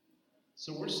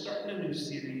So we're starting a new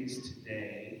series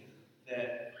today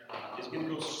that is going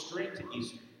to go straight to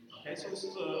Easter. Okay, so this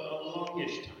is a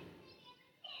longish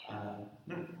time.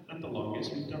 Not the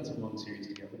longest. We've done some long series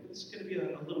together, but this is going to be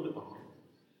a little bit longer.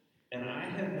 And I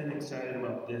have been excited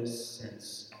about this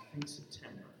since, I think,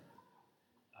 September.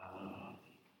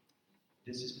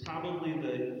 This is probably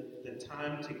the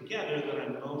time together that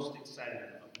I'm most excited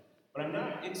about. But I'm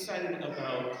not excited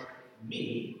about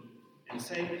me and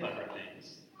saying clever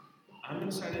things. I'm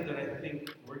excited that I think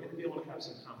we're going to be able to have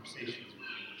some conversations with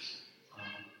this.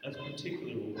 That's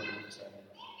particularly what I'm excited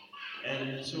about.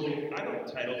 And so I don't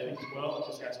title things well. I'll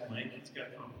just ask Mike. He's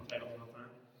got fun titles all the time.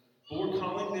 But we're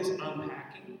calling this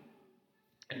Unpacking.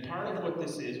 And part of what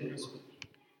this is,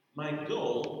 my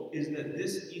goal is that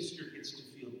this Easter gets to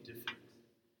feel different.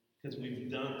 Because we've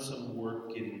done some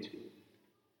work getting to it.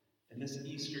 And this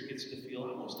Easter gets to feel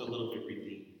almost a little bit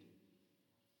redeemed.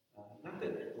 Not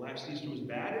that last Easter was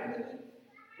bad or anything,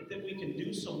 but that we can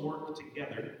do some work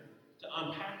together to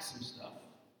unpack some stuff.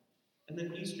 And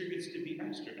then Easter gets to be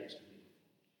extra redeemed.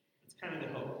 That's kind of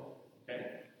the hope,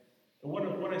 okay?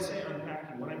 And when I say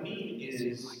unpacking, what I mean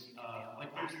is,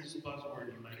 like there's this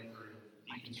buzzword you might have heard of,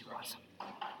 deconstruction.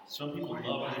 Some people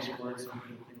love this word, some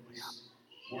people think this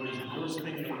word is the worst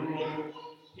thing in the world.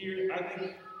 Here, I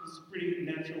think this is a pretty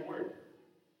natural word.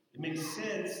 It makes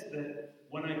sense that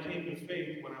when I came to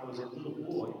faith when I was a little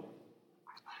boy,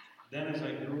 then as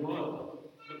I grew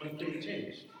up, that my faith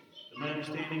changed. That my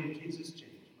understanding of Jesus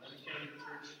changed. My understanding of the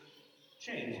church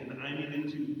changed. And I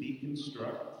needed to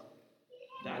deconstruct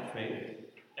that faith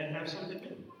and have something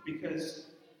new. Because,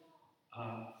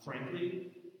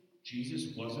 frankly,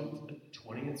 Jesus wasn't a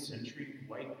 20th century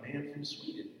white man from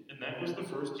Sweden. And that was the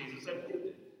first Jesus I believed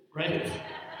in, right?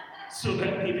 So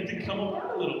that needed to come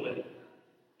apart a little bit.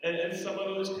 And some of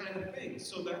those kind of things.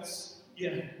 So that's,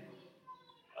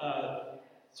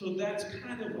 so that's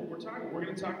kind of what we're talking about. We're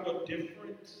going to talk about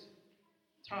different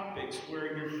topics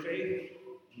where your faith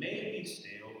may be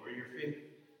stale or your faith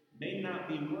may not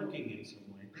be working in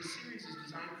some way. This series is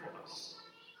designed for us.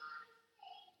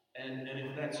 And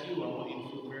if that's you, I want you to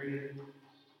feel very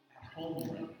at home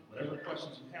right now. Whatever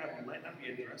questions you have, we might not be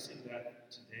addressing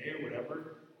that today or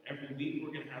whatever. Every week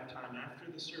we're going to have time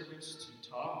after the service to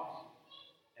talk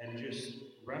and just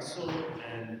wrestle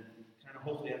and kind of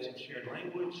hopefully have some shared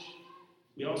language.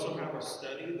 We also have a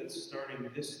study that's starting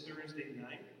this Thursday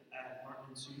night at Martin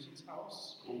and Susan's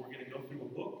house, where we're going to go through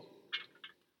a book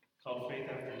called Faith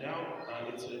After Doubt.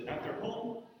 It's at their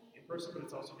home in person, but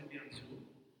it's also going to be on Zoom.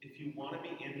 If you want to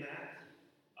be in that,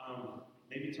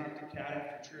 maybe talk to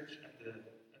Kat after church at the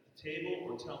table,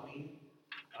 or tell me.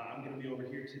 I'm going to be over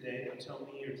here today, but tell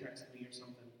me or text me or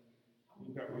something.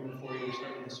 We've got room for you. We're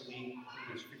starting this week. I think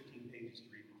there's 15 pages to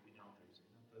read between now and Thursday.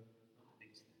 Not the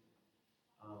biggest thing.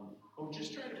 But we're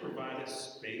just trying to provide a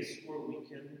space where we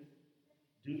can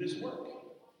do this work,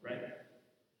 right?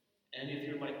 And if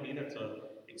you're like me, that's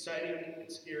exciting,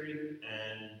 it's scary,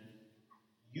 and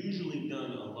usually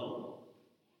done alone.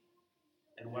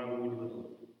 And why would we do it alone?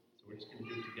 So we're just going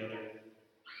to do it together,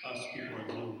 us, people on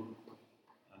Zoom,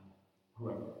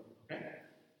 whoever. Okay?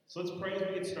 So let's pray as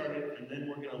we get started, and then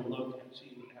we're going to look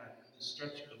actually at the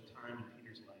stretch of time in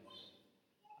Peter's life.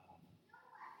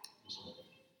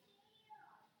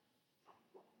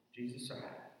 Jesus,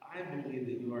 I believe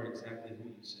that you are exactly who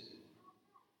you said you are.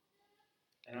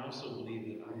 And I also believe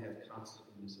that I have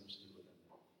constantly misunderstood what that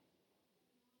meant.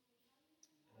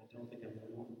 And I don't think I'm the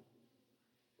only one.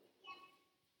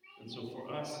 And so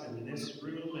for us in this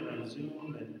room and on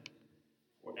Zoom and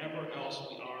wherever else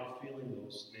we are feeling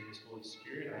those things, Holy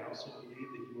Spirit, I also believe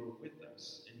that you are with us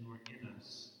and you are in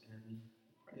us. And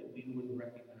I pray that we would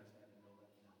recognize that and know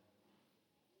that now.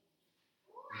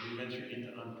 As we venture into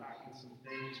unpacking some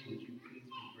things, would you please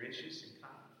be gracious and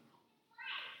kind?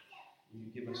 Would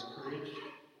you give us courage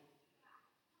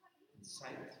and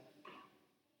sight?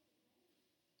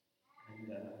 And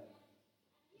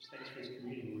just thanks for this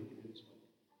community we can do this with.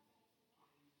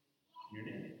 In your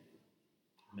name.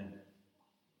 Amen.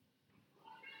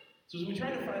 So as we try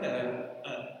to find a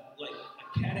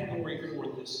category for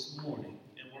this morning,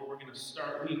 and where we're going to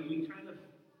start, we kind of,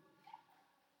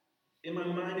 in my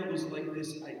mind, it was like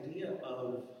this idea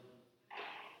of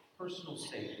personal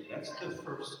savior. That's the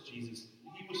first Jesus.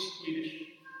 He was Swedish.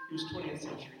 He was 20th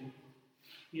century.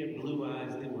 He had blue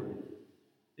eyes.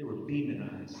 They were beaming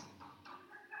eyes.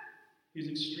 He was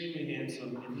extremely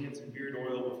handsome, and he had some beard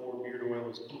oil before beard oil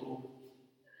was cool.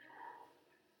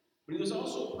 But he was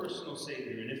also a personal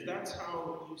savior, and if that's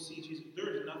how you see Jesus,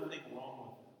 there is nothing wrong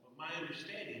with that. But my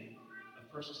understanding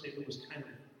of personal savior was kind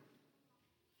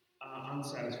of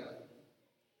unsatisfied.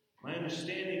 My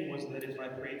understanding was that if I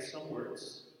prayed some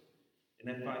words, And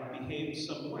if I behaved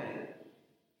some way,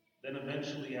 then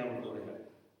eventually I would go to heaven.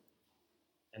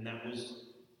 And that was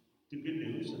the good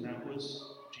news, and that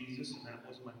was Jesus, and that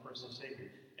was my personal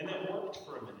Savior. And that worked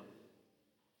for a minute.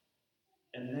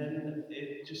 And then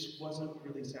it just wasn't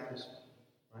really satisfying,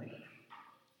 right?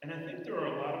 And I think there are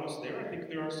a lot of us there. I think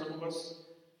there are some of us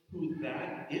who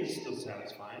that is still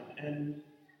satisfying, and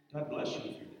God bless you if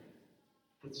you're there.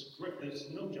 That's great. There's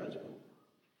no judgment.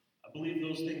 I believe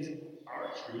those things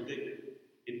are true, that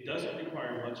it doesn't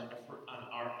require much effort on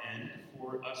our end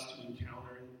for us to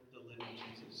encounter the living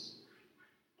Jesus.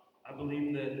 I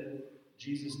believe that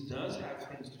Jesus does have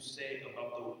things to say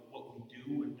about what we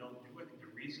do and don't do. I think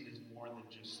the reason is more than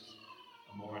just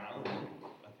a morality.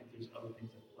 I think there's other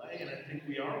things at play, and I think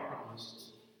we are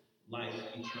promised life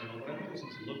eternal, but I think those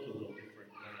things look a little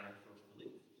different than I first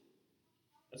believed.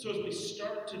 And so as we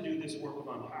start to do this work of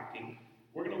unpacking,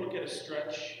 we're going to look at a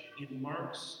stretch in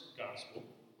Mark's Gospel.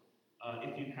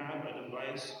 If you have a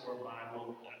device or a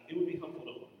Bible, it would be helpful to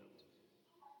open it.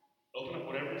 Open up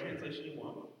whatever translation you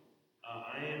want.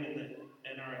 I am in the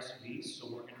NRSV, so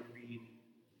we're going to read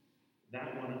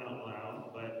that one out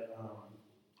loud, but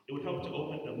it would help to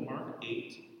open to Mark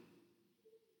 8,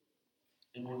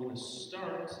 and we're going to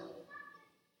start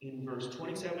in verse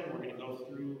 27. We're going to go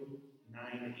through 9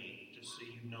 and 8, just so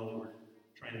you know what we're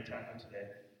trying to tackle today.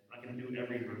 I'm not going to do it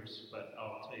every verse, but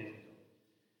I'll tell you as we go.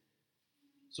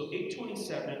 So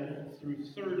 8:27 through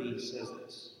 30 says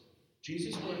this.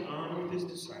 Jesus went on with his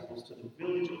disciples to the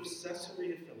village of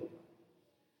Caesarea Philippi.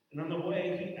 And on the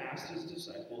way, he asked his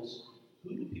disciples,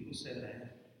 "Who do people say that I am?"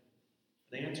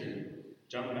 They answered,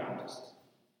 "John the Baptist,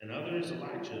 and others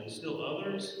Elijah, and still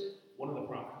others one of the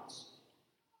prophets."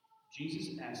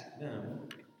 Jesus asked them,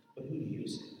 "But who do you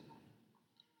say that I am?"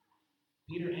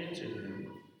 Peter answered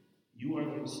him, "You are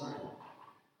the Messiah."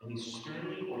 And he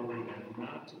sternly ordered them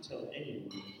not to tell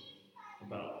anyone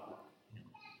about him.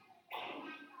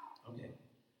 Okay,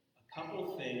 a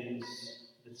couple things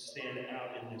that stand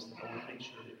out in this that I want to make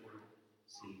sure that we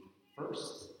see.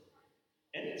 First,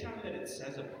 anytime that it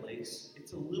says a place,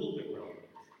 it's a little bit relevant.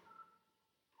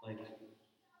 Like,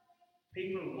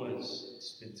 paper was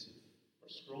expensive, or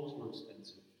scrolls were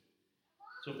expensive.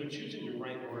 So if they're choosing the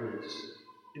right words,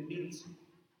 it means something.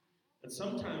 And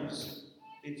sometimes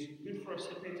it's good for us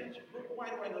to pay attention. Why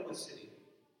do I know this city?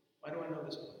 Why do I know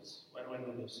this place? Why do I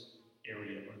know this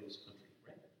area or this country,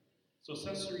 right? So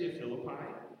Caesarea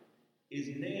Philippi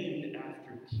is named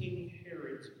after King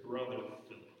Herod's brother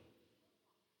Philip.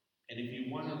 And if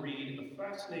you want to read a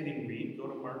fascinating read, go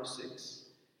to Mark 6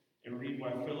 and read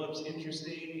why Philip's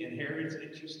interesting and Herod's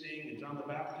interesting and John the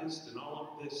Baptist and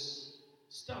all of this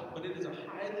stuff. But it is a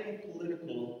highly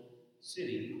political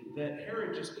city that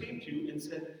Herod just came to and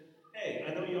said, "Hey,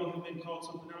 I know you all have been called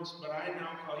something else, but I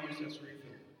now call you Caesarea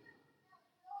Philippi."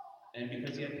 And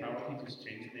because he had power, he just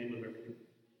changed the name of everything,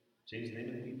 changed the name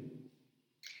of the people.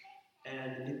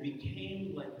 And it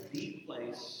became like the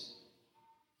place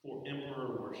for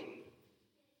emperor worship.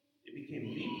 It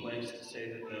became the place to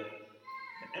say that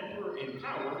the emperor in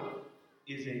power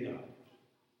is a god.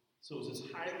 So it was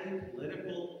this highly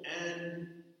political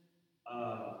and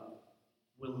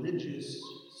religious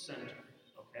center.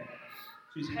 Okay?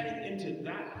 So he's heading into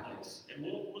that place, and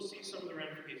we'll see some of the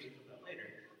ramifications of that later.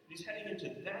 But he's heading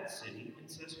into that city and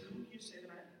says, "Who do you say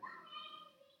that I am?"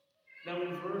 Now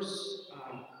in verse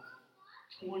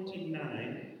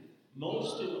 29,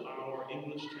 most of our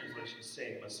English translations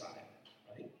say Messiah,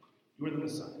 right? You are the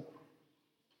Messiah.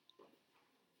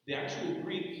 The actual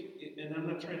Greek, and I'm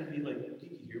not trying to be like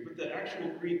geeky here, but the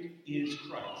actual Greek is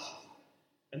Christ.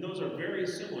 And those are very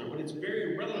similar, but it's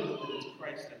very relevant that it's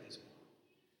Christ at this point.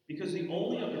 Because the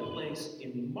only other place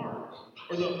in Mark,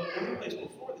 or the only place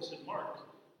before this in Mark,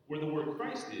 where the word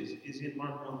Christ is in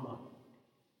Mark 1:1.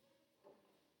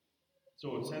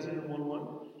 So it says it in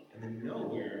 1:1, and then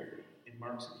nowhere in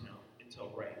Mark's account until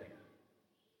right here.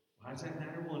 Why does that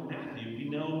matter? Well, in Matthew, we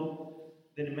know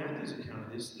that in Matthew's account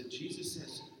of this, that Jesus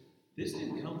says, "This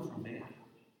didn't come from man.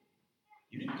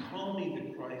 You didn't call me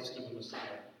the Christ or the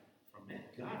Messiah from man.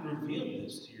 God revealed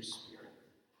this to your spirit.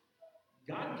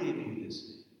 God gave you this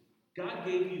name. God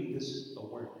gave you this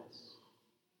awareness."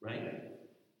 Right?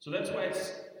 So that's why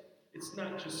it's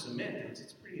not just semantics.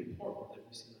 It's pretty important that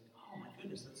we see, like, oh my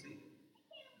goodness,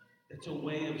 that's a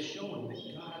way of showing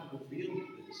that God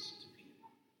revealed this to people.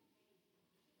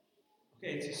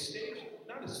 Okay, it's a stage,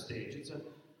 not a stage, it's a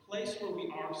place where we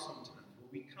are sometimes, where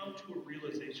we come to a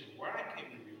realization, where I came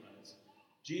to realize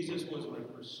Jesus was my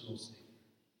personal Savior.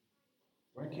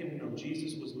 Where I came to know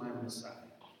Jesus was my Messiah.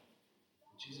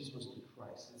 Jesus was the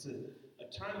Christ. It's a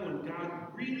time when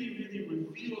God really, really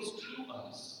reveals to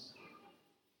us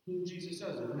who Jesus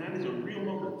is. And that is a real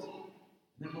moment.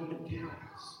 And that moment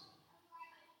counts.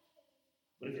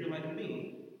 But if you're like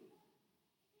me,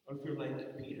 or if you're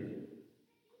like Peter,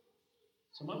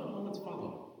 some other moments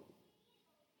follow.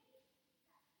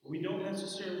 We don't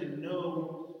necessarily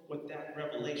know what that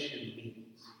revelation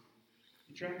means.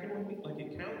 You tracking with me? Like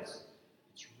it counts,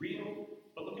 it's real,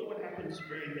 but look at what happens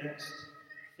very next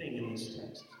thing in this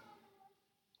text.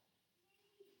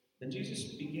 Then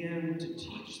Jesus began to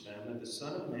teach them that the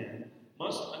Son of Man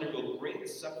must undergo great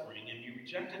suffering and be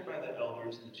rejected by the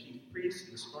elders and the chief priests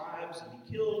and the scribes and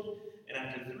be killed, and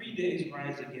after 3 days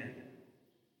rise again.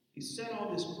 He said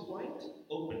all this quite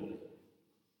openly.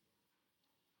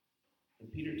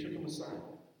 And Peter took him aside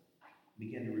and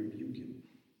began to rebuke him.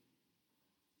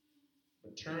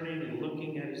 But turning and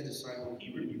looking at his disciple,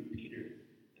 he rebuked Peter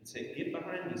and said, "Get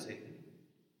behind me, Satan,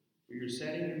 for you're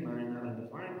setting your mind not on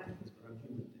divine things, but on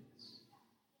human things."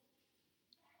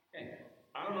 Okay,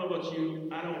 I don't know about you,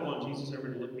 I don't want Jesus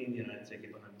ever to look me in the eye and say,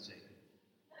 "Get behind me, Satan."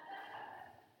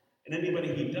 And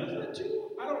anybody he does that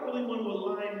to, I don't really want to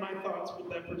align my thoughts with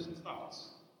that person's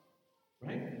thoughts.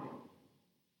 Right?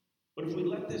 But if we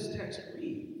let this text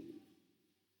read,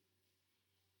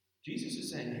 Jesus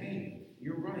is saying, hey,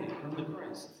 you're right, I'm the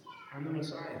Christ, I'm the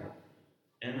Messiah,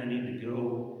 and I need to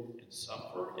go and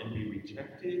suffer and be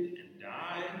rejected and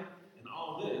die and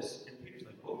all this. And Peter's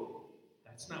like, whoa,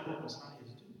 that's not what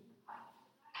Messiahs do.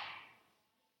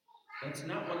 That's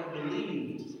not what I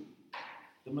believed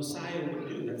the Messiah would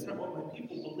do. That's not what my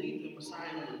people believed the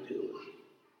Messiah would do.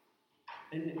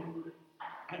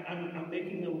 And I'm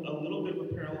making a little bit of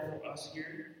a parallel for us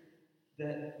here,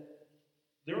 that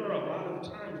there are a lot of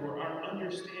times where our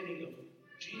understanding of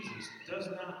Jesus does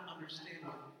not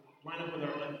line up with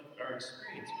our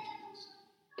experience of Jesus.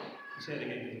 I'll say it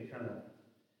again because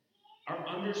our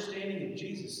understanding of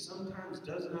Jesus sometimes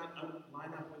does not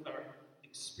line up with our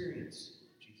experience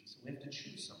of Jesus. And we have to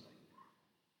choose something.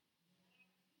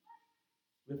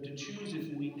 We have to choose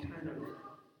if we kind of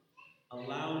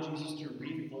allow Jesus to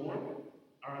reform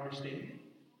our understanding,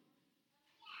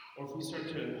 or if we start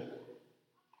to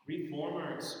reform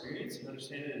our experience and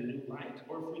understand it in a new light,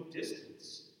 or if we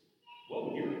distance.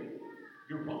 Whoa,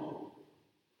 you're wrong.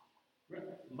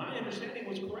 My understanding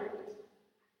was correct.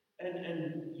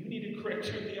 And you need to correct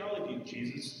your theology,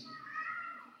 Jesus.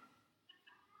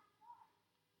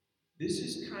 This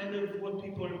is kind of what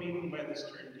people are meaning by this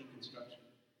term deconstruction.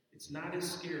 It's not as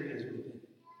scary as we think.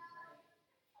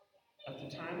 At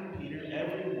the time of Peter,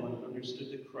 everyone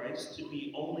understood the Christ to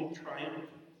be only triumphant,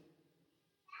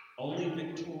 only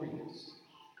victorious.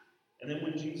 And then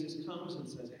when Jesus comes and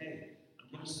says, hey,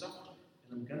 I'm going to suffer,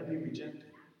 and I'm going to be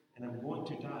rejected, and I'm going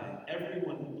to die,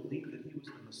 everyone who believed that he was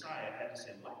the Messiah had to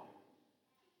say, well,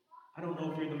 I don't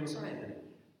know if you're the Messiah anymore.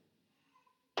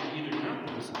 You're either not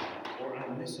the Messiah, or I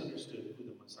misunderstood who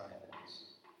the Messiah is.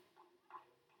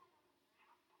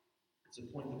 It's a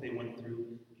point that they went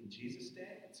through in Jesus'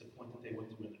 day. It's a point that they went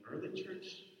through in the early church,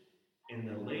 in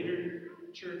the later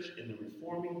church, in the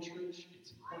reforming church.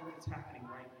 It's a point that's happening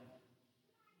right now.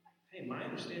 Hey, my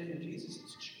understanding of Jesus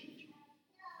is changing.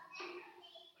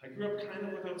 I grew up kind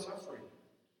of without suffering.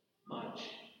 Much.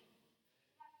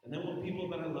 And then when people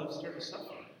that I love started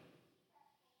suffering,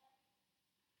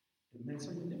 it meant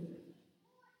something different.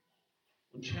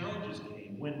 When challenges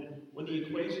came, when the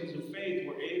equations of faith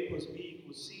where A plus B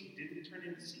equals C didn't turn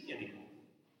into C anymore,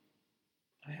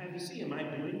 I had to see, am I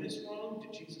doing this wrong?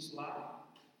 Did Jesus lie?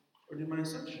 Or was my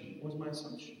assumption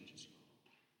just wrong?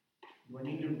 Do I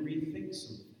need to rethink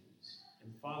some things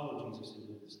and follow Jesus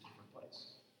into this different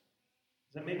place?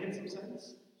 Is that making some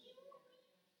sense?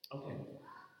 Okay.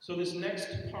 So this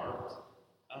next part,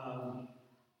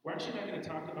 we're actually not going to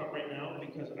talk about right now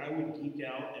because I would geek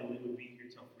out and we would be here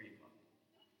till 3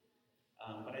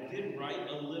 o'clock. But I did write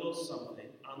a little something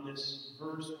on this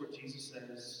verse where Jesus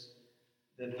says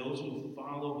that those who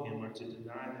follow him are to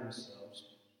deny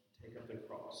themselves, take up their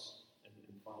cross, and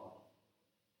follow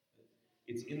him.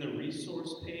 It's in the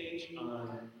resource page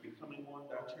on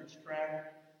becomingone.churchtrack.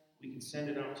 We can send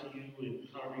it out to you and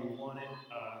however you want it.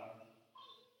 I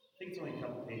think it's only a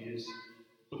couple pages.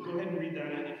 But go ahead and read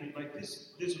that if you'd like.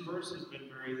 This verse has been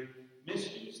very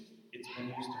misused. It's been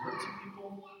used to hurt some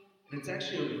people. And it's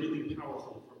actually really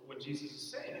powerful. For what Jesus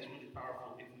is saying is really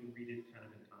powerful if we read it kind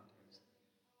of in context.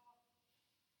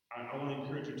 I want to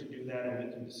encourage you to do that, and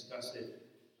we can discuss it.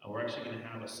 We're actually going to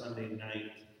have a Sunday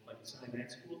night, like a Sunday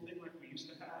night school thing like we used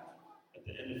to have at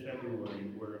the end of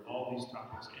February, where all these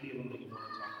topics, any of them that you want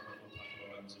to talk about, we'll talk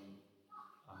about on Zoom.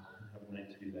 And have a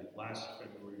night to do that. Last Sunday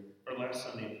in February.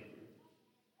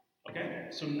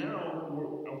 Okay, so now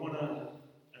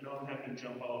I know I'm having to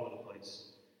jump all over the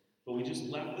place. But we just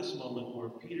left this moment where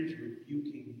Peter's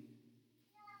rebuking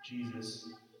Jesus,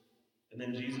 and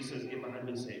then Jesus says, "Get behind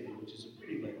me, Satan," which is a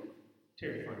pretty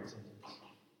terrifying sentence.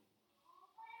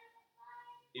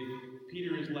 If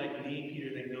Peter is like me,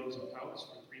 Peter then goes and pouts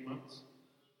for 3 months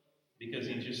because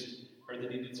he just heard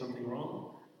that he did something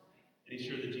wrong, and he's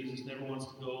sure that Jesus never wants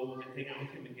to go and hang out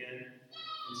with him again,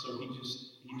 and so he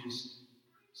just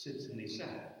sits and he's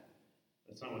sad.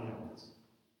 That's not what happens.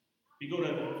 If you go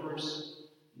to verse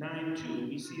 9:2,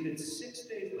 we see that 6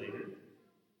 days later,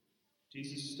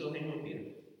 Jesus is still hanging with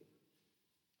Peter.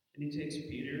 And he takes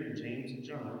Peter and James and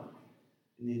John,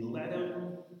 and he led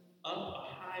them up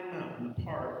a high mountain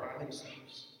apart by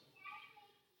themselves.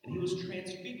 And he was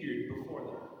transfigured before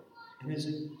them, and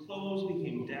his clothes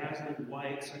became dazzling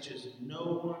white, such as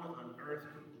no one on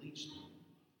earth could bleach them.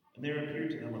 And there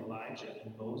appeared to them Elijah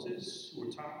and Moses, who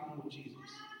were talking with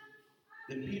Jesus.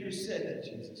 Then Peter said to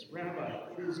Jesus,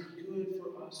 "Rabbi, it is good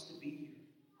for us to be here.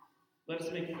 Let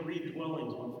us make 3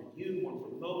 dwellings, one for you, one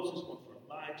for Moses, one for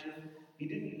Elijah." He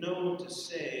didn't know what to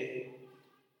say,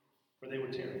 for they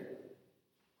were terrified.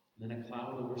 And then a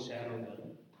cloud overshadowed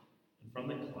them, and from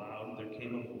the cloud there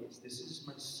came a voice, "This is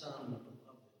my son, the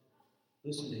beloved.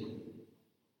 Listen to him."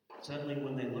 Suddenly,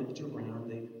 when they looked around,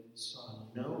 they saw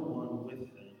no one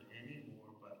with them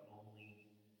anymore, but only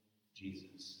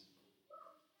Jesus.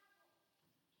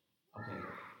 Okay,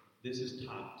 this is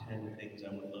top 10 things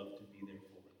I would love to be there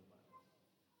for in the Bible.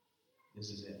 This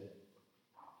is it.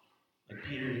 Like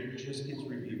Peter just gets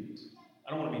rebuked.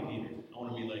 I don't want to be Peter. I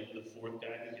want to be like the 4th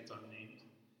guy who gets unnamed.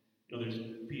 You know, there's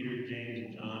Peter, James,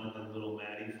 and John, and then little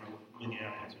Maddie from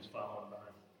Minneapolis who's following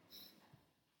behind.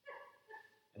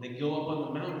 And they go up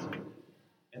on the mountain.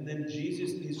 And then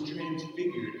Jesus is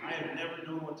transfigured. I have never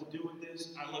known what to do with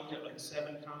this. I looked at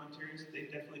 7 commentaries. They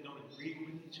definitely don't agree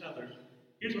with each other.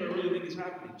 Here's what I really think is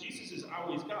happening. Jesus is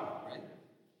always God, right?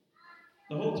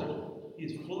 The whole time. He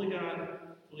is fully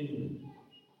God, fully human.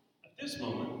 At this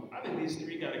moment, I think these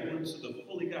 3 got a glimpse of the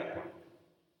fully God part.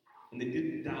 And they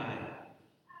didn't die.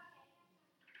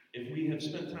 If we have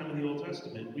spent time in the Old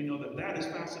Testament, we know that that is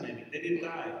fascinating. They didn't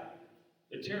die.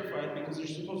 They're terrified because they're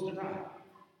supposed to die.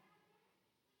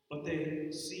 But they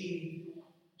see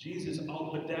Jesus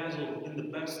all bedazzled in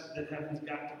the best that heaven's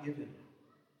got to give him,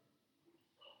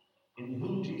 in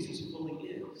who Jesus fully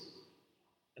is.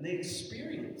 And they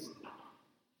experience that.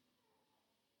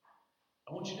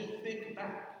 I want you to think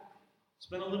back.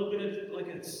 Spend a little bit of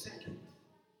a second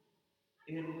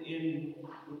in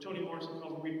what Toni Morrison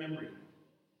calls remembering.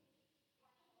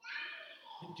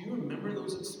 Do you remember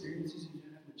those experiences you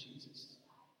had with Jesus?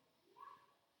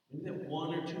 Maybe that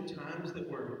 1 or 2 times that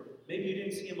were, maybe you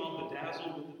didn't see him all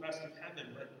bedazzled with the best of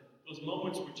heaven, but those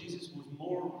moments where Jesus was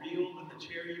more real than the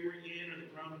chair you were in or the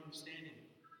ground you were standing.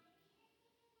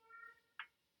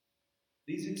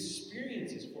 These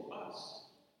experiences for us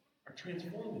are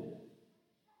transformative.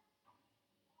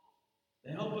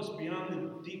 They help us beyond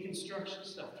the deconstruction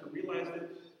stuff to realize that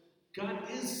God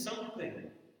is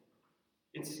something.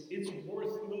 It's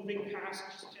worth moving past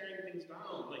just tearing things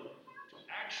down, to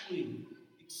actually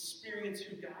experience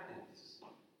who God is.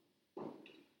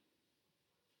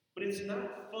 But it's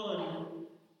not fun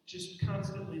just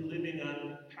constantly living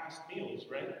on past meals,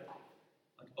 right?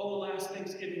 Last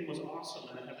Thanksgiving was awesome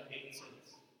and I haven't eaten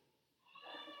since.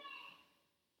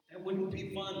 That wouldn't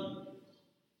be fun.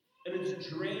 And it's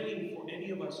draining for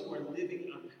any of us who are living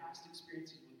on past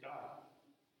experiences with God.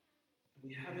 And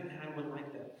we haven't had one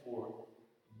like that for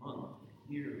a month,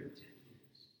 a year, 10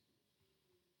 years.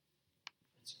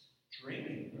 It's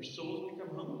draining. Our souls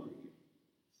become hungry,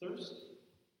 thirsty.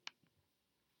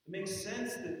 It makes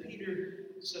sense that Peter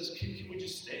says, can we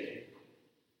just stay here?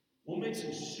 We'll make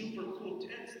some super cool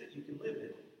tents that you can live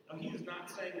in. Now, he is not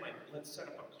saying, let's set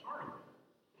up a carnival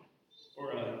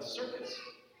or a circus.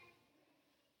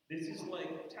 This is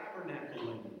like tabernacle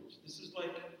language. This is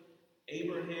like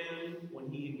Abraham, when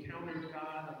he encountered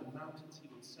God on the mountains, he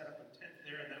would set up a tent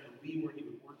there, and that would be where he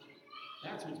would worship.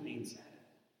 That's what's being said.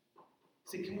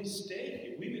 See, can we stay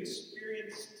here? We've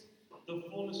experienced the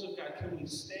fullness of God. Can we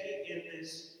stay in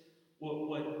this, what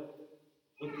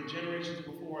the generations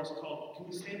before us called, can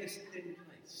we stay in this thin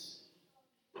place?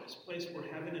 This place where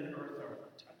heaven and earth are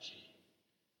touching.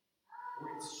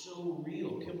 Where it's so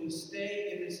real. Can we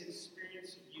stay in this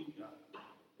experience of you, God?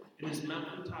 In this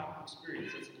mountaintop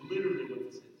experience. That's literally what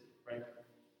this is, right?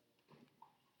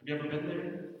 Have you ever been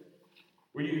there?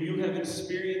 Where you have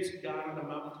experienced God on a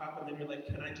mountaintop and then you're like,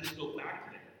 can I just go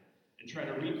back there and try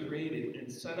to recreate it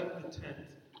and set up the tent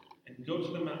and go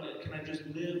to the mountain? Can I just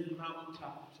live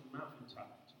mountaintop to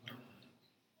mountaintop to mountaintop?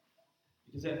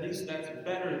 Because at least that's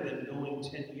better than going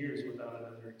 10 years without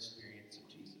another experience of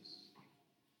Jesus.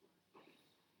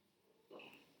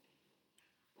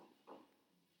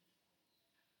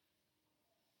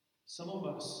 Some of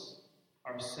us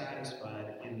are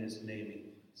satisfied in this naming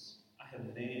place. I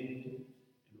have named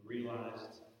and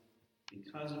realized,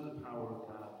 because of the power of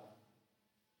God,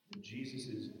 that Jesus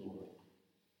is Lord,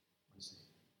 my Savior.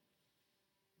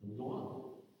 And we go on.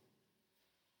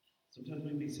 Sometimes we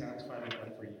can be satisfied with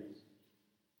that for years.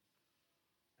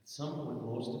 At some point,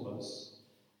 most of us,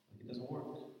 it doesn't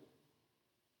work.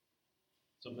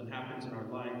 Something happens in our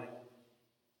life,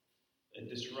 a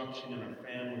disruption in our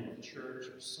family, or church,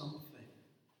 or something,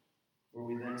 where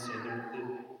we then say,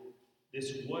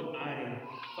 this what I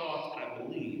thought I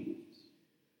believed,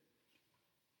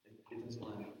 it doesn't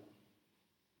line up.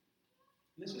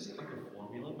 This isn't like a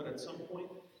formula, but at some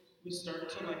point, we start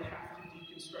to have to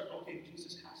deconstruct, okay,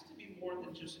 Jesus has to be more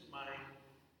than just my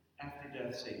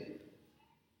after-death Savior.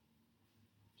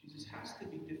 Jesus has to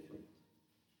be different.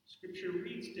 Scripture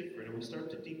reads different, and we start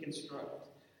to deconstruct.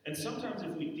 And sometimes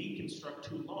if we deconstruct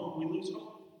too long, we lose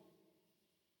hope.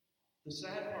 The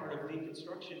sad part of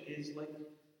deconstruction is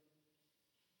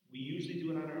we usually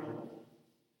do it on our own.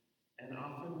 And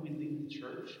often we leave the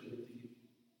church, we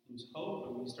lose hope,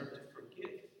 and we start to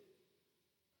forget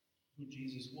who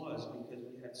Jesus was because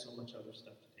we had so much other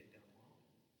stuff to take down the road.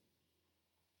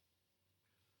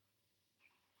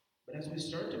 But as we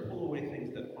start to pull away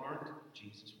things that aren't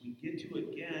Jesus, we get to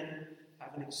again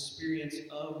have an experience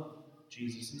of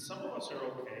Jesus. And some of us are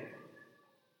okay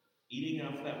eating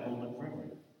off that moment forever.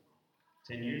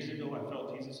 10 years ago, I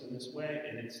felt Jesus in this way,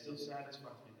 and it still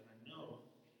satisfies me that I know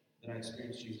that I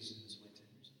experienced Jesus in this way 10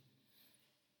 years ago.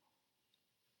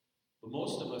 But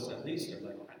most of us, at least, are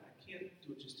I can't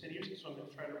do it just 10 years ago, so I'm going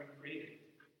to try to recreate it.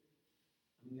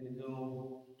 I'm going to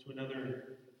go to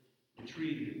another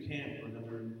retreat or camp or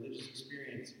another religious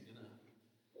experience. I'm going to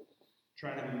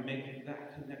try to make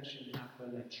that connection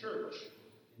happen at church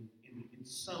in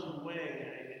some way.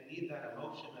 I need that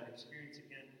emotion, that experience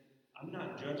again. I'm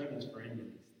not judging us for any of these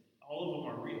things. All of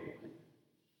them are real. Right?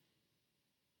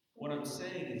 What I'm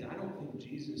saying is I don't think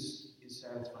Jesus is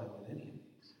satisfied with any of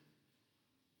these.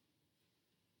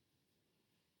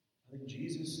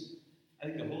 I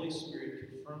think the Holy Spirit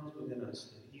confirms within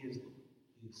us that He is Lord.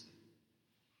 He is Savior.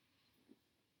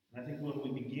 And I think when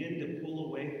we begin to pull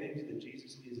away things that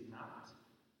Jesus is not,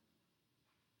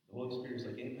 the Holy Spirit is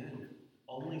amen.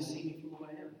 Only see me for who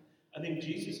I am. I think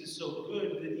Jesus is so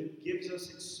good that He gives us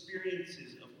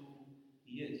experiences of who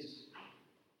He is.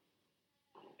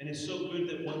 And it's so good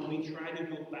that when we try to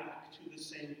go back to the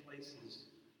same places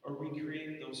or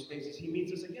recreate those spaces, He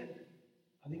meets us again.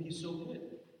 I think He's so good.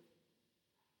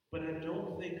 But I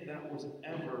don't think that was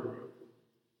ever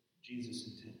Jesus'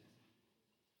 intent.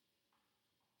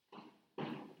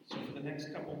 So for the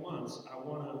next couple months, I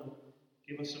want to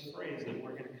give us a phrase that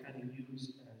we're going to kind of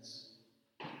use as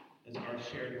our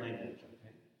shared language,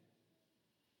 okay?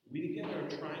 We together are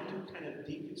trying to kind of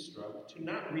deconstruct, to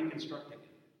not reconstruct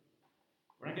again.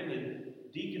 We're not going to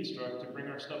deconstruct to bring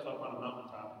our stuff up on a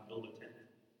mountaintop and build a tent.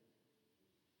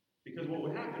 Because what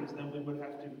would happen is then we would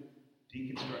have to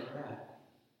deconstruct that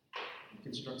and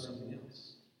construct something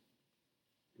else.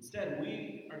 Instead,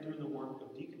 we are doing the work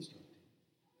of deconstructing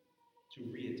to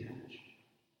reattach.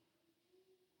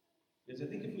 Because I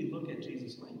think if we look at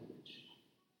Jesus' language,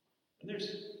 and there's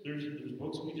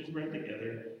books we just read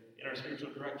together in our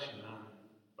spiritual direction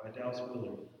by Dallas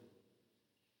Willard.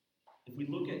 If we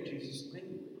look at Jesus'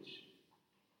 language,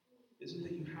 isn't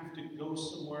that you have to go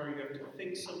somewhere, you have to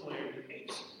think somewhere, behave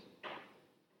somewhere.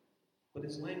 But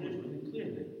his language really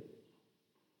clearly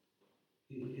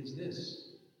is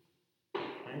this: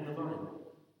 I am the vine,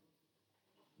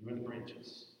 you are the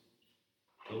branches.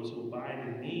 Those who abide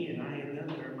in me and I in them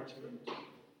bear much fruit.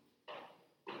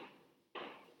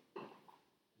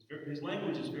 His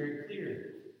language is very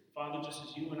clear. Father, just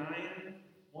as you and I am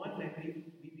one, may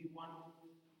we be one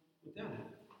with them.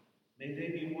 May they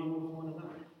be one with one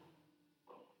another.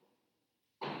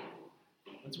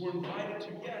 And so we're invited to,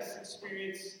 yes,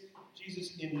 experience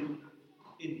Jesus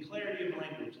in clarity of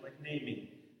language, like naming,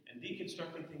 and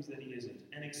deconstructing things that He isn't,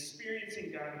 and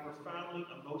experiencing God in profoundly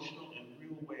emotional and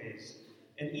real ways,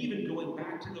 and even going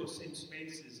back to those same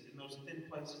spaces, in those thin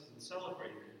places, and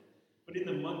celebrating it. But in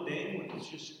the mundane, when it's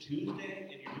just Tuesday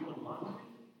and you're doing laundry,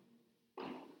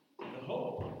 the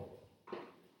hope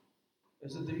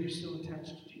is that you're still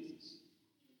attached to Jesus.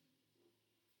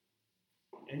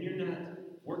 And you're not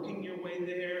working your way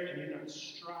there, and you're not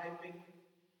striving.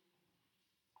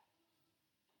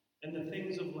 And the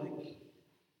things of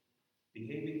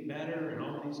behaving better and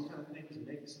all these kind of things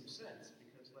make some sense.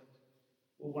 Because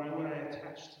well, why would I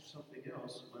attach to something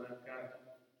else when I've got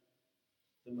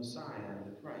the Messiah,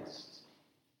 the Christ,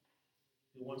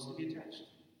 who wants to be attached to me?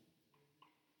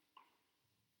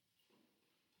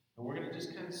 And we're going to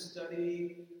just kind of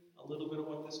study a little bit of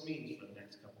what this means for the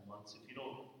next couple months. If you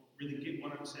don't really get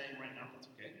what I'm saying right now, that's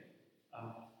okay.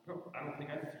 I don't think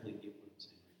I fully get what I'm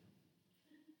saying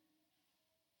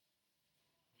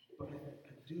right now. But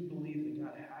I do believe that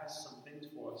God has some things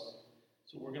for us.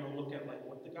 So we're going to look at like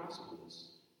what the gospel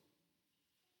is.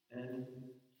 And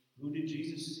who did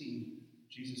Jesus see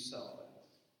Jesus self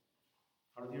as?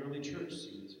 How did the early church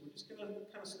see this? We're just going to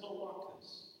kind of slow walk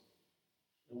this.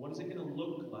 And what is it going to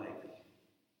look like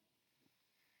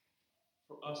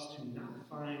for us to not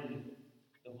find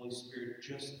the Holy Spirit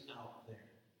just out there,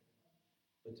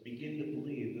 but to begin to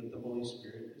believe that the Holy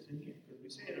Spirit is in here? Because we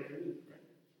say it every week, right?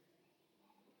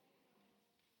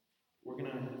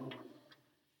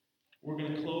 We're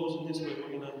gonna close in this way.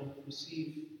 We're gonna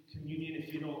receive communion.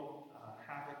 If you don't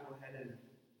have it, go ahead and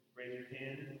raise your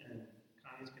hand, and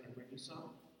Connie's gonna bring you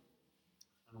some.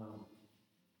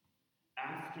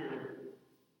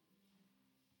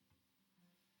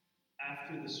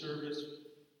 After the service,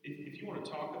 if you want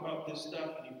to talk about this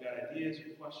stuff and you've got ideas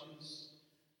or questions,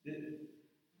 there's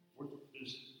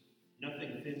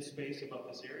nothing thin space about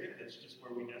this area. That's just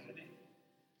where we designate.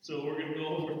 So we're going to go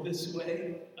over this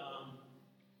way.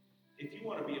 If you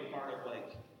want to be a part of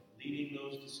like leading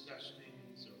those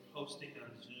discussions or hosting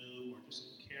on Zoom or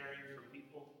just caring for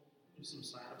people, there's some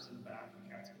sign-ups in the back.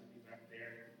 Kat's going to be back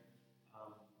there.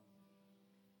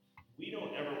 We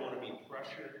don't ever want to be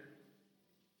pressured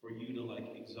for you to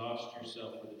like exhaust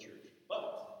yourself for the church.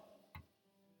 But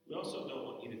we also don't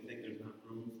want you to think there's not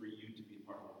room for you to be a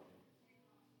part of it.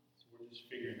 So we're just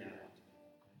figuring that out today.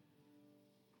 Okay?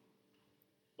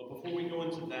 But before we go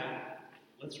into that,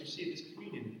 let's receive this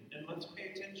communion and let's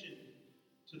pay attention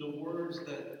to the words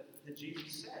that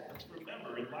Jesus said. Let's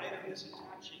remember, in light of this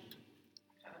attaching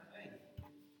kind of thing,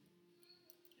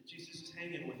 that Jesus is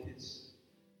hanging with his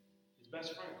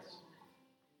best friends.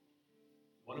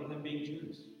 One of them being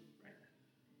Judas.